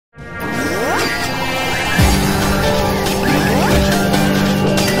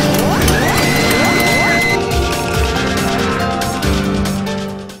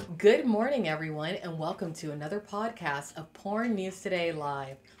everyone, and welcome to another podcast of Porn News Today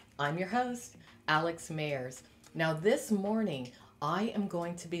Live. I'm your host, Alex Mayers. Now, this morning, I am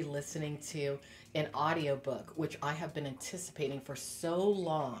going to be listening to an audiobook, which I have been anticipating for so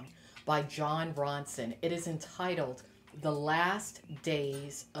long, by Jon Ronson. It is entitled The Last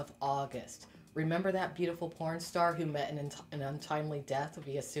Days of August. Remember that beautiful porn star who met an untimely death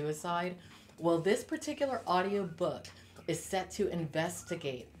via suicide? Well, this particular audiobook is set to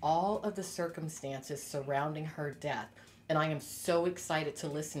investigate all of the circumstances surrounding her death. And I am so excited to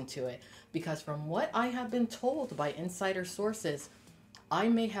listen to it because from what I have been told by insider sources, I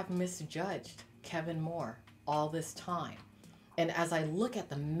may have misjudged Kevin Moore all this time. And as I look at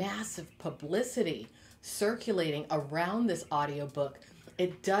the massive publicity circulating around this audiobook,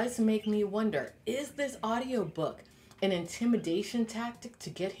 it does make me wonder, is this audiobook an intimidation tactic to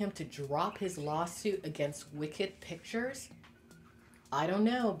get him to drop his lawsuit against Wicked Pictures? I don't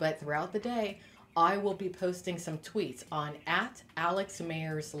know, but throughout the day, I will be posting some tweets on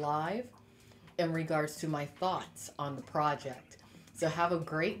 @AlexMayersLive in regards to my thoughts on the project. So have a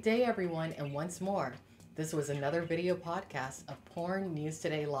great day, everyone. And once more, this was another video podcast of Porn News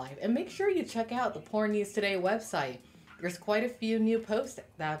Today Live. And make sure you check out the Porn News Today website. There's quite a few new posts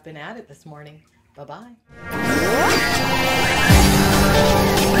that have been added this morning. Bye-bye.